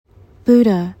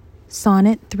Buddha,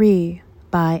 Sonnet 3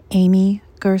 by Amy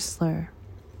Gerstler.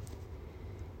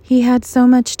 He had so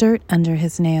much dirt under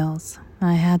his nails,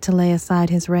 I had to lay aside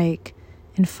his rake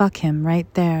and fuck him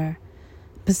right there,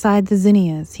 beside the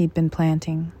zinnias he'd been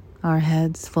planting, our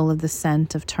heads full of the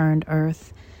scent of turned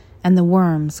earth and the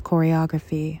worm's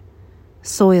choreography,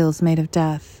 soils made of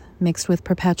death mixed with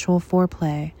perpetual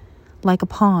foreplay, like a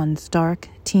pond's dark,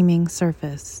 teeming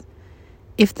surface.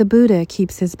 If the Buddha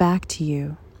keeps his back to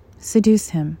you, seduce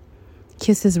him,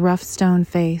 kiss his rough stone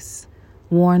face,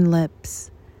 worn lips,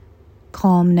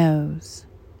 calm nose.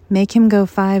 Make him go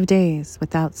 5 days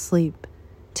without sleep,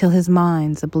 till his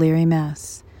mind's a bleary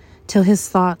mess, till his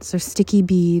thoughts are sticky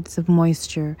beads of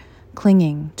moisture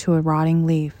clinging to a rotting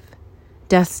leaf,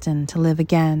 destined to live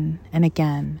again and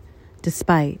again,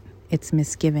 despite its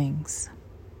misgivings.